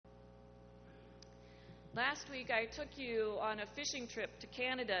Last week I took you on a fishing trip to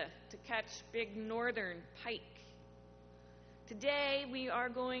Canada to catch big northern pike. Today we are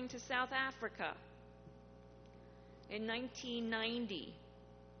going to South Africa in 1990,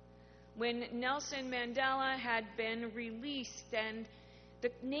 when Nelson Mandela had been released and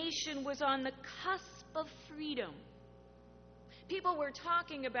the nation was on the cusp of freedom. People were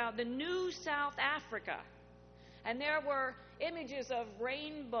talking about the new South Africa, and there were images of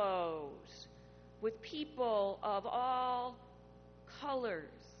rainbows with people of all colors.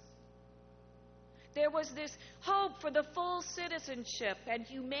 There was this hope for the full citizenship and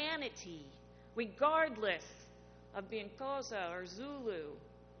humanity, regardless of being Xhosa or Zulu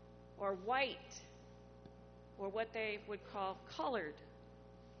or white or what they would call colored.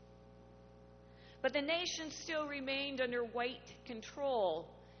 But the nation still remained under white control,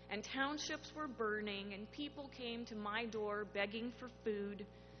 and townships were burning, and people came to my door begging for food.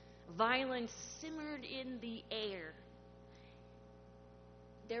 Violence simmered in the air.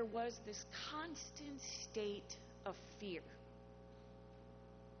 There was this constant state of fear.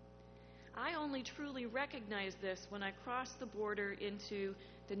 I only truly recognized this when I crossed the border into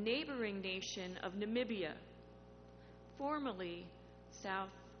the neighboring nation of Namibia, formerly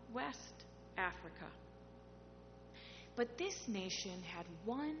Southwest Africa. But this nation had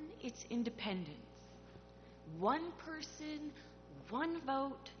won its independence. One person, one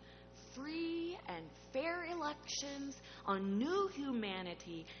vote, free and fair elections, a new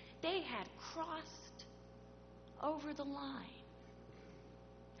humanity. They had crossed over the line.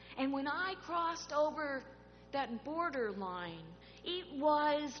 And when I crossed over that border line, it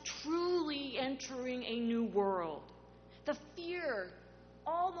was truly entering a new world. The fear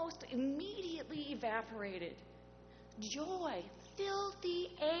almost immediately evaporated. Joy filled the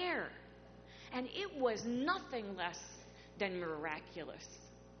air, and it was nothing less than miraculous.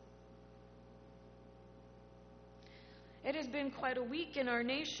 It has been quite a week in our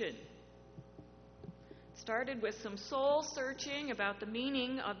nation. It started with some soul searching about the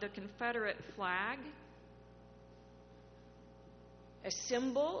meaning of the Confederate flag, a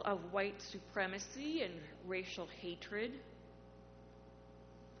symbol of white supremacy and racial hatred.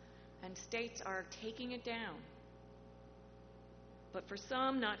 And states are taking it down. But for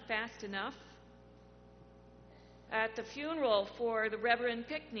some, not fast enough. At the funeral for the Reverend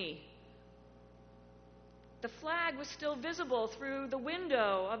Pinckney, the flag was still visible through the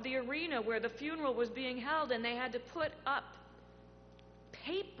window of the arena where the funeral was being held, and they had to put up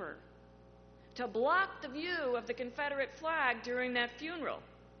paper to block the view of the Confederate flag during that funeral.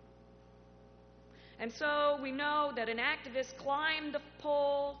 And so we know that an activist climbed the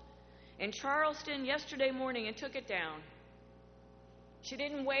pole in Charleston yesterday morning and took it down. She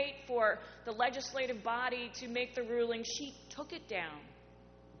didn't wait for the legislative body to make the ruling. She took it down.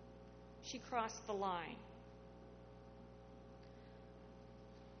 She crossed the line.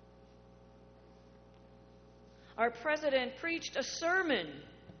 Our president preached a sermon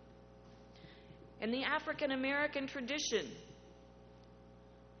in the African American tradition,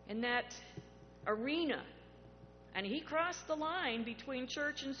 in that arena, and he crossed the line between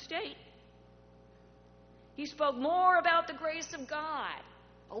church and state. He spoke more about the grace of God,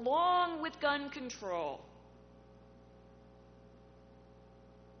 along with gun control,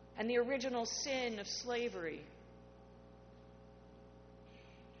 and the original sin of slavery.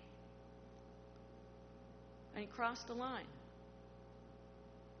 And he crossed the line.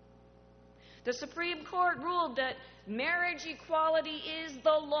 The Supreme Court ruled that marriage equality is the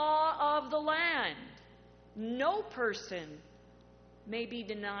law of the land. No person may be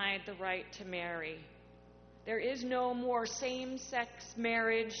denied the right to marry. There is no more same-sex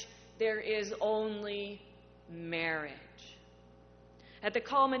marriage. There is only marriage. At the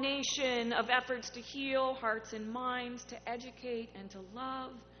culmination of efforts to heal hearts and minds, to educate and to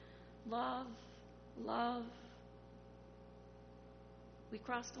love, love, love, we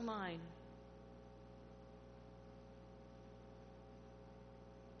crossed a line.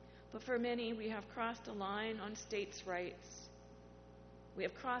 But for many, we have crossed a line on states' rights. We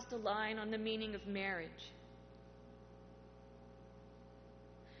have crossed a line on the meaning of marriage.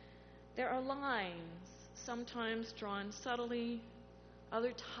 There are lines, sometimes drawn subtly,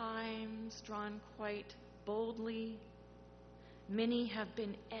 other times drawn quite boldly. Many have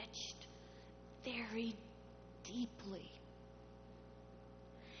been etched very deeply.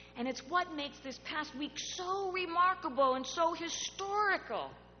 And it's what makes this past week so remarkable and so historical.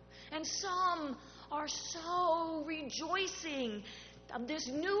 And some are so rejoicing of this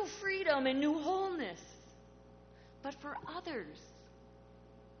new freedom and new wholeness. But for others,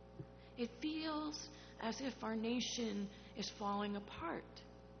 it feels as if our nation is falling apart.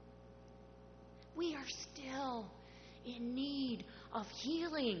 we are still in need of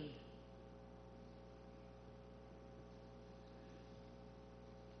healing.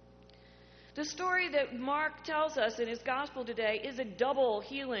 The story that Mark tells us in his gospel today is a double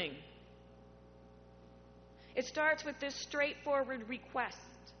healing. It starts with this straightforward request.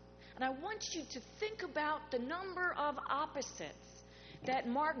 And I want you to think about the number of opposites that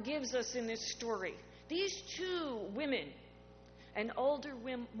Mark gives us in this story. These two women, an older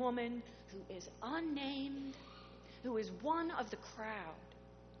woman who is unnamed, who is one of the crowd.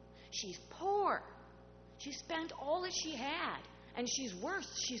 She's poor. She spent all that she had. And she's worse.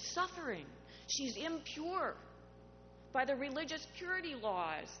 She's suffering. She's impure by the religious purity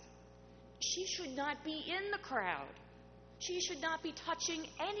laws. She should not be in the crowd. She should not be touching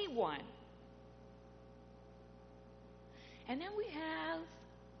anyone. And then we have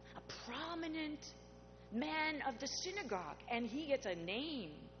a prominent man of the synagogue, and he gets a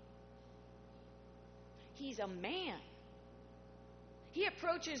name. He's a man. He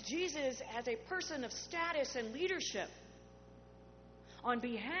approaches Jesus as a person of status and leadership on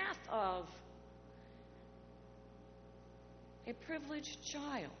behalf of a privileged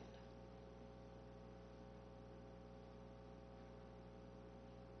child.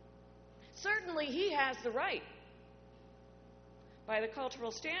 Certainly he has the right by the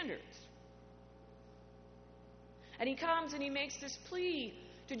cultural standards. And he comes and he makes this plea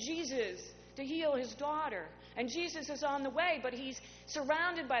to Jesus to heal his daughter. And Jesus is on the way, but he's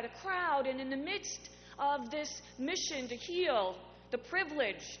surrounded by the crowd, and in the midst of this mission to heal the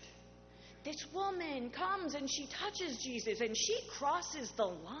privileged, this woman comes and she touches Jesus, and she crosses the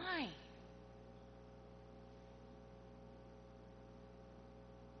line.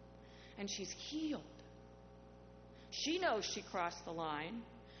 And she's healed. She knows she crossed the line.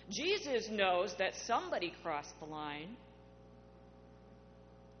 Jesus knows that somebody crossed the line.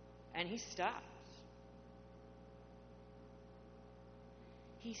 And he stops.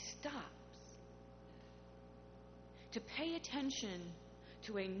 He stops to pay attention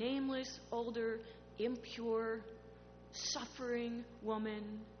to a nameless, older, impure, suffering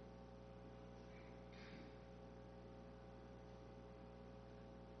woman.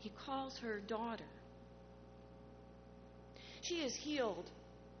 He calls her daughter. She is healed,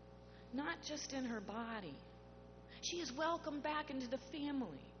 not just in her body. She is welcomed back into the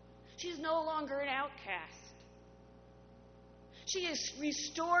family. She is no longer an outcast. She is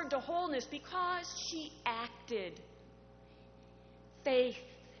restored to wholeness because she acted. Faith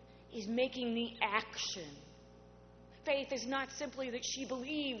is making the action. Faith is not simply that she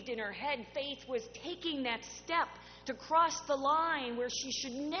believed in her head. Faith was taking that step to cross the line where she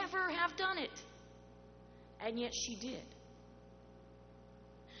should never have done it. And yet she did.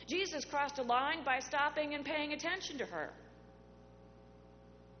 Jesus crossed a line by stopping and paying attention to her.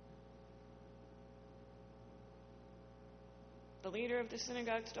 The leader of the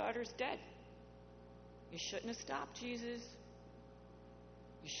synagogue's daughter is dead. You shouldn't have stopped, Jesus.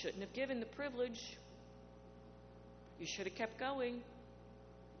 You shouldn't have given the privilege. You should have kept going.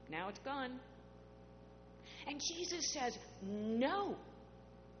 Now it's gone. And Jesus says, no.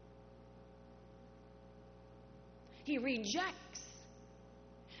 He rejects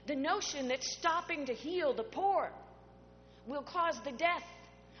the notion that stopping to heal the poor will cause the death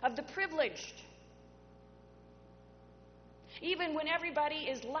of the privileged. Even when everybody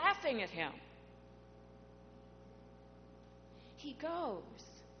is laughing at him, he goes.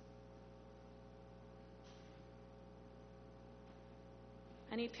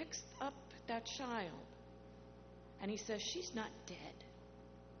 And he picks up that child. And he says, she's not dead.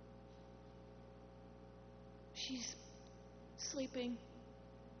 She's sleeping.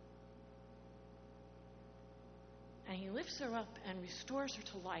 And he lifts her up and restores her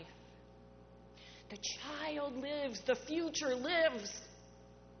to life. The child lives. The future lives.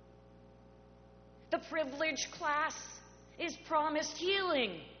 The privileged class is promised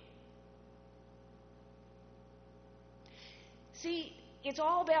healing. See, it's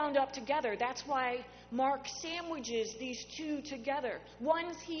all bound up together. That's why Mark sandwiches these two together.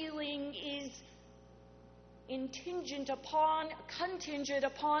 One's healing is contingent upon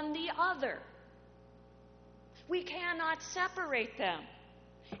the other. We cannot separate them.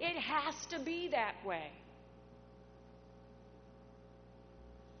 It has to be that way.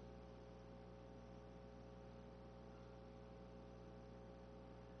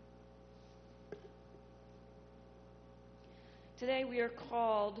 Today we are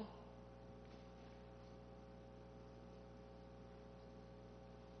called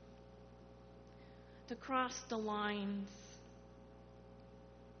to cross the lines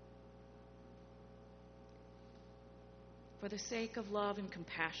for the sake of love and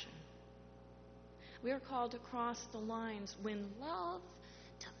compassion. We are called to cross the lines when love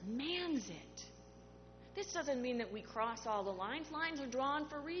demands it. This doesn't mean that we cross all the lines. Lines are drawn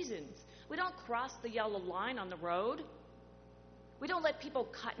for reasons. We don't cross the yellow line on the road. We don't let people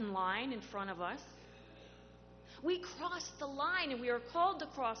cut in line in front of us. We cross the line, and we are called to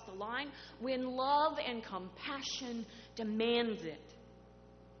cross the line when love and compassion demands it.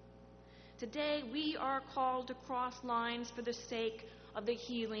 Today, we are called to cross lines for the sake of the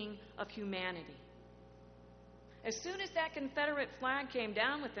healing of humanity. As soon as that Confederate flag came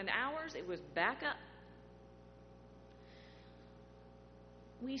down, within hours, it was back up.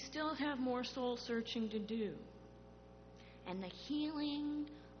 We still have more soul searching to do. And the healing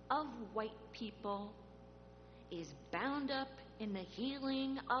of white people is bound up in the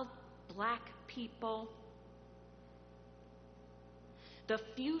healing of black people. The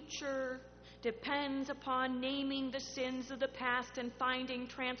future depends upon naming the sins of the past and finding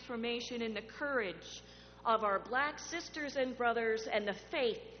transformation in the courage of our black sisters and brothers and the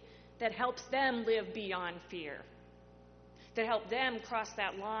faith that helps them live beyond fear, that help them cross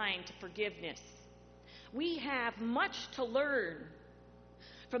that line to forgiveness. We have much to learn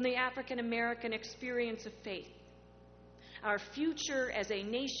from the African American experience of faith. Our future as a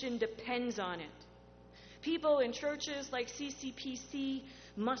nation depends on it. People in churches like CCPC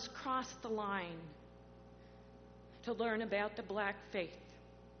must cross the line to learn about the black faith,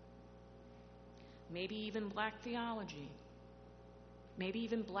 maybe even black theology, maybe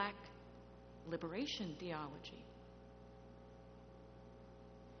even black liberation theology.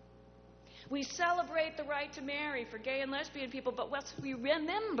 We celebrate the right to marry for gay and lesbian people, but we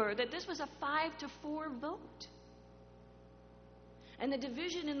remember that this was a 5-4 vote. And the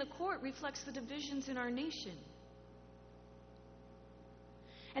division in the court reflects the divisions in our nation.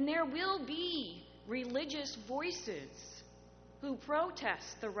 And there will be religious voices who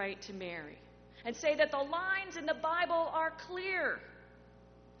protest the right to marry and say that the lines in the Bible are clear.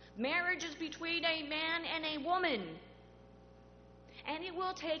 Marriage is between a man and a woman. And it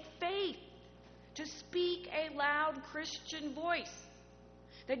will take faith to speak a loud Christian voice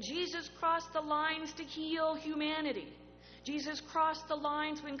that Jesus crossed the lines to heal humanity. Jesus crossed the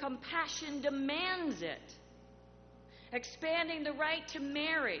lines when compassion demands it, expanding the right to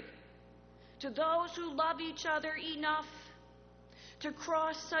marry to those who love each other enough to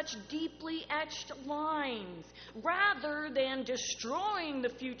cross such deeply etched lines, rather than destroying the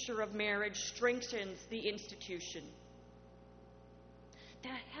future of marriage, strengthens the institution. The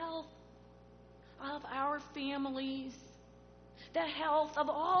health of our families, the health of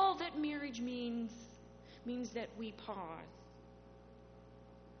all that marriage means that we pause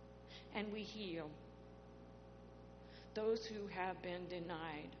and we heal those who have been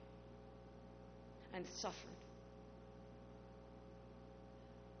denied and suffered.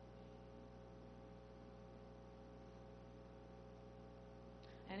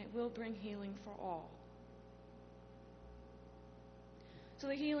 And it will bring healing for all. So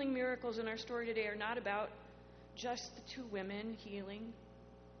the healing miracles in our story today are not about just the two women healing.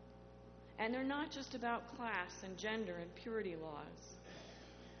 And they're not just about class and gender and purity laws.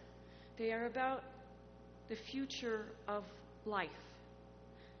 They are about the future of life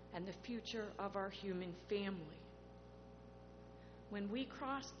and the future of our human family. When we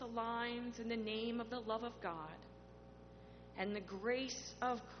cross the lines in the name of the love of God and the grace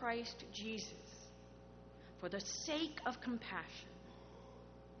of Christ Jesus for the sake of compassion,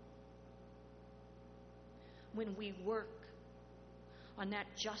 when we work on that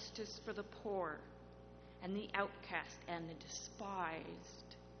justice for the poor and the outcast and the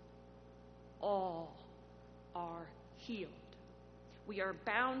despised, all are healed. We are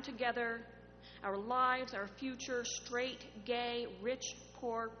bound together, our lives, our future, straight, gay, rich,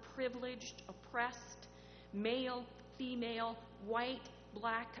 poor, privileged, oppressed, male, female, white,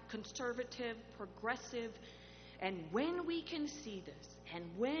 black, conservative, progressive. And when we can see this, and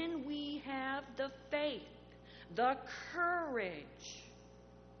when we have the faith, the courage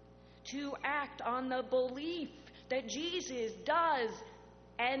to act on the belief that Jesus does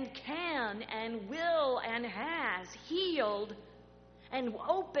and can and will and has healed and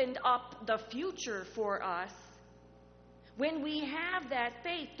opened up the future for us, when we have that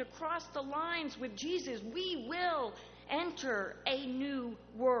faith to cross the lines with Jesus, we will enter a new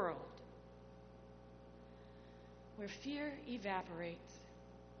world where fear evaporates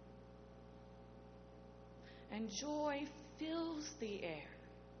and joy fills the air.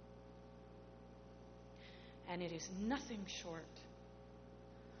 And it is nothing short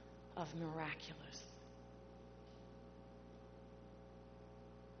of miraculous.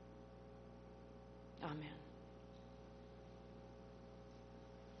 Amen.